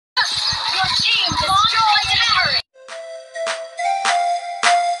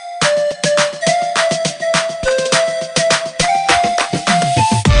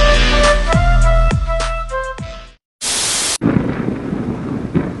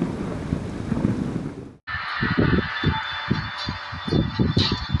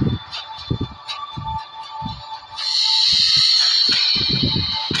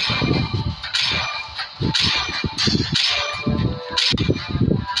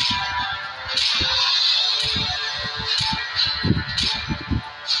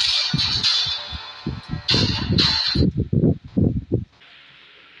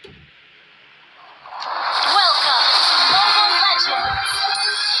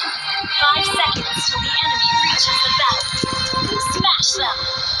5 seconds till the enemy reaches the battlefield. Smash them!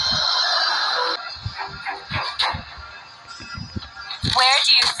 Where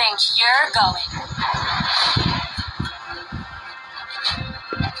do you think you're going?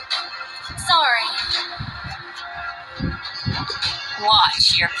 Sorry.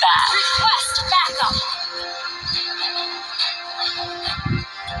 Watch your back. Request backup.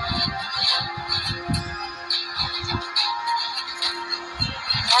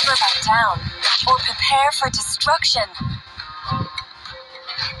 Never back down or prepare for destruction.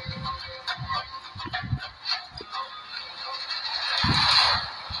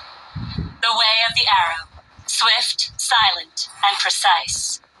 The way of the arrow. Swift, silent, and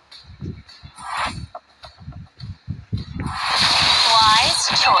precise. Wise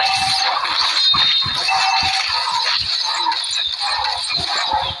choice.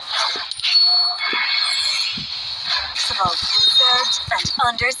 Flexible, reserved, and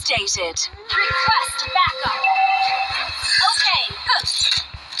understated. Request backup. Okay, good.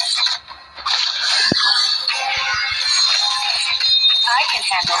 I can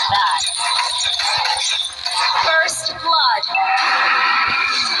handle that. First blood.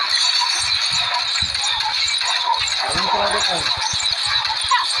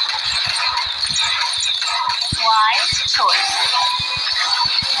 Wise choice.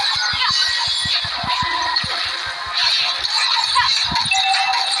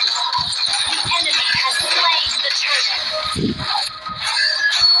 The enemy has slain the turret.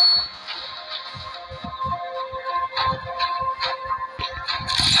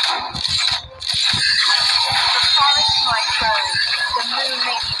 The forest might burn, the moon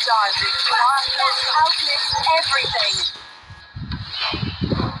may be dark, but our hope outlives everything.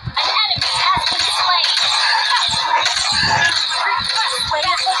 An enemy has been slain. The way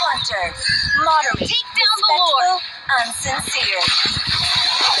of the hunter, moderate, respectful, and sincere.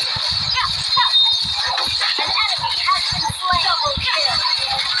 An enemy has been slain. Double kill.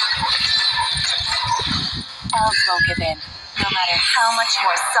 Elves won't give in, no matter how much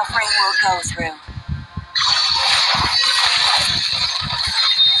more suffering we'll go through.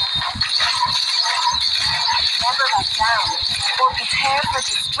 Never back down or prepare for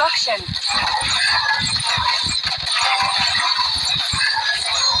destruction.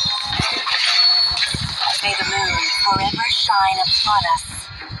 May the moon forever shine upon us.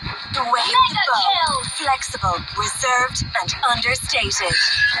 The way of the bow, flexible, reserved, and understated.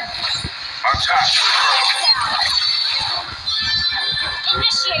 Attack!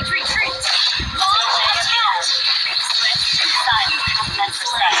 Initiate retreat. Launch attack. Swift, silent, and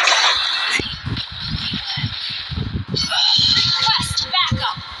precise. Request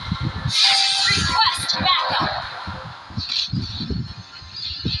backup. Request backup.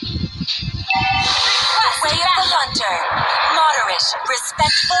 Request way of the hunter. Moderate,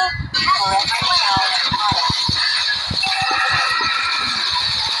 respectful, forever shine upon us.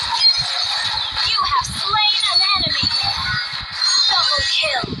 You have slain an enemy. Double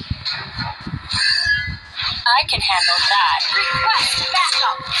kill. I can handle that. Request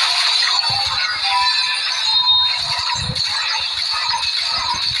backup.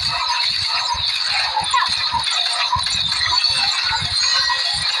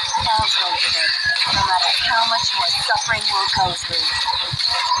 Elves won't give in, no matter how much more suffering we'll go through.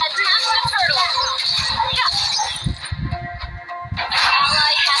 Attack the turtle.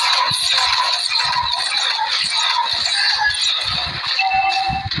 Ally has been slain.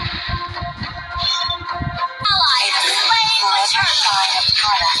 Ally has slain the turtle.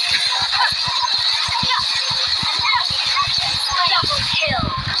 Double kill.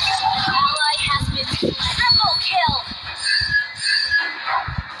 Ally has been triple kill.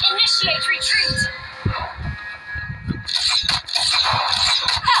 Initiate retreat.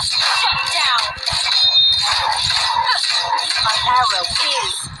 Shut down. My arrow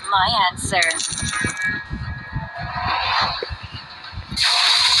is my answer.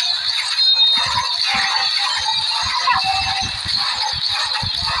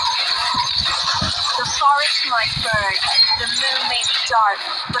 The forest might burn, the moon may be dark,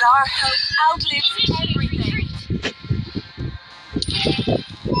 but our hope outlives everything.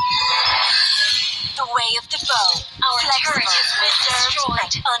 The way of the bow, our turret is reserved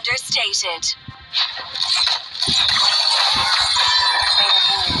and understated. May the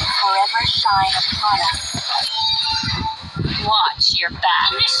moon forever shine upon us. Watch your back.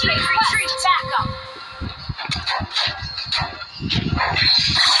 Initiate retreat. Backup.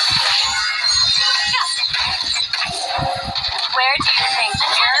 Where do you think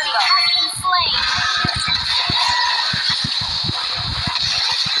you're going? Has been slain.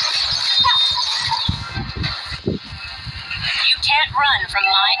 You can't run from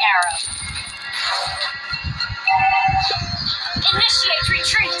my arrow. Initiate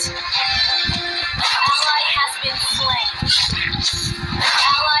retreat. An ally has been slain. An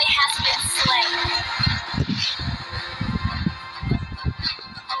ally has been slain.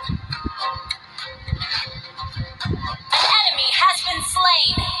 An enemy has been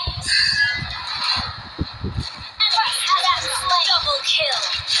slain. Enemy has been slain. Double kill.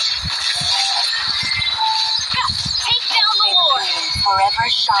 Take down the Lord. Forever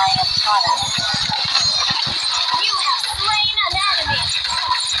shine upon us. You have slain an enemy.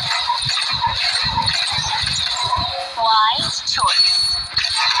 Wise choice.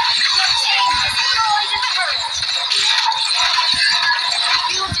 Your team destroyed a turret.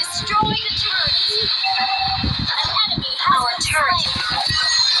 You destroyed a turret. An enemy has our turret.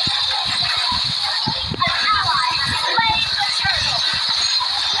 An ally has slain the turtle.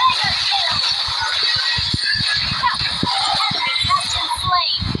 Mega kill. Enemy has been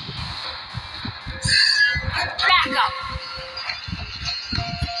slain. Back up.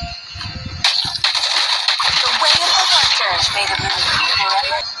 The way of the hunter may the moon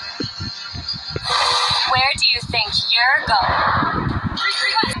forever. Where do you think you're going?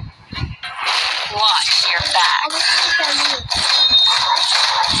 Watch your back.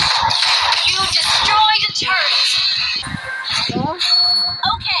 You destroyed a turret.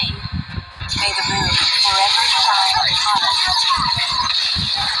 Okay. May the moon forever shine upon us.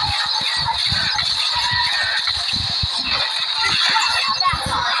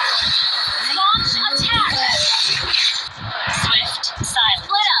 Launch attack. Swift, silent,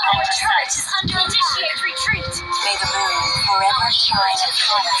 and precise. Initiate retreat. May the moon forever shine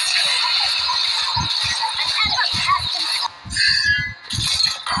upon us. An enemy has been.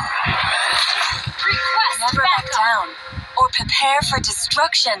 Request never back down or prepare for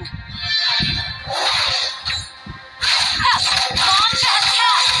destruction. Launch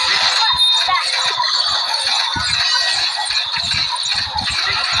attack. Request back.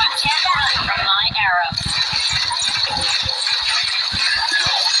 Can't run from my arrow.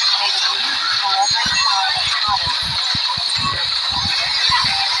 May the moon forever shine upon us.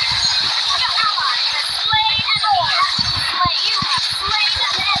 Your ally has slain an orc. You have slain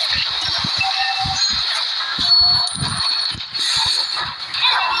an enemy.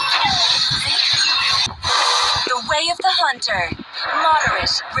 The way of the hunter.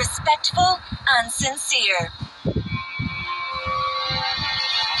 Moderate, respectful, and sincere.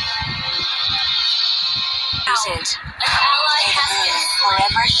 An ally has been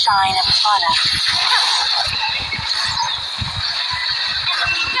forever shine upon us.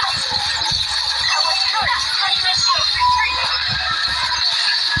 Our turret initiate retreat.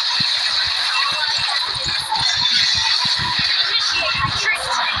 Initiate retreat.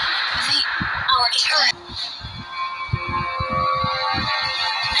 Our turret.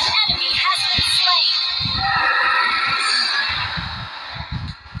 An enemy has been slain.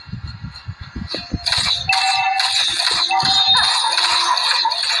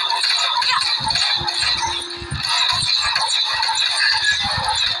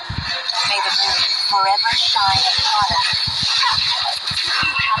 May the moon forever shine upon us.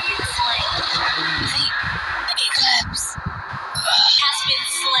 You have been slain. The eclipse has been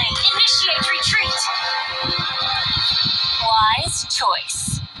slain. Initiate retreat. Wise choice.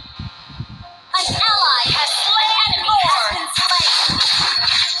 An ally has slain. Enemy has been slain.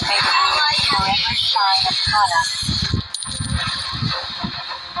 May the moon forever shine upon us.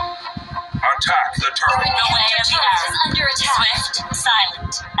 Attack the turret. The way of the arrow is under attack. Swift,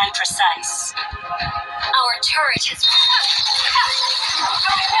 silent, and precise. Our turret is.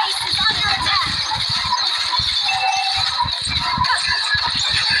 Our base is under attack.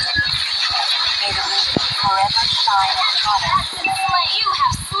 May the moon forever shine upon us. You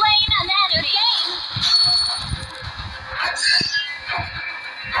have slain an enemy.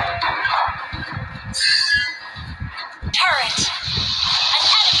 Turret. An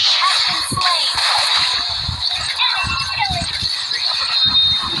enemy has been slain. Enemy killing.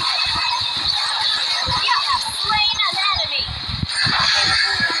 You have slain an enemy. May the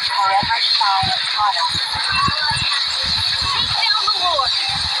moon forever shine upon us. Take down the Lord.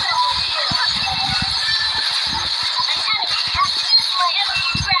 An enemy has been slain.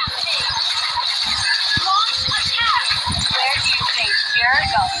 Enemy rampage. Launch attack. Where do you think you're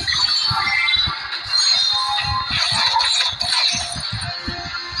going?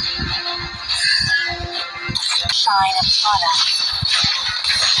 Shine upon us.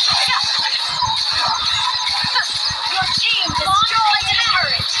 Your team destroyed the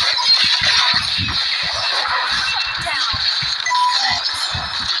turret. Shut down.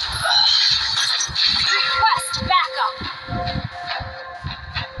 Request backup.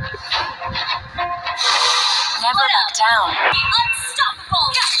 down. Unstoppable!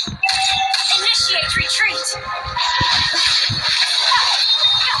 Initiate retreat!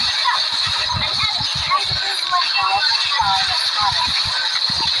 An enemy has been slain.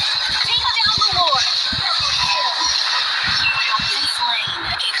 Take down the Lord! You have been slain.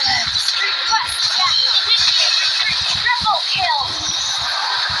 Request that initiate retreat. Triple kill!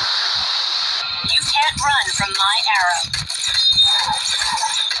 You can't run from my arrow.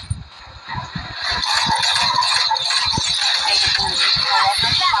 May the moon forever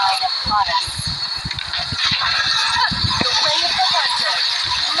shine upon us. The way of the hunter.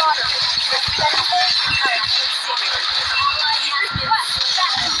 Moderate, respectful, and considerate. Ally has been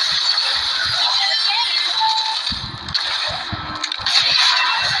slain.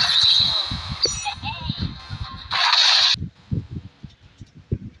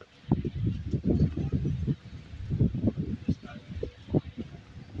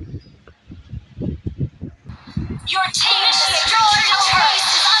 Your team is destroyed. Your base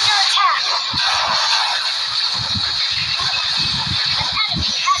is under attack. An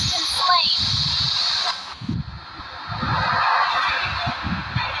enemy has been slain.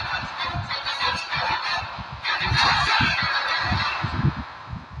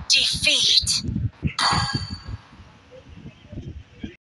 Defeat.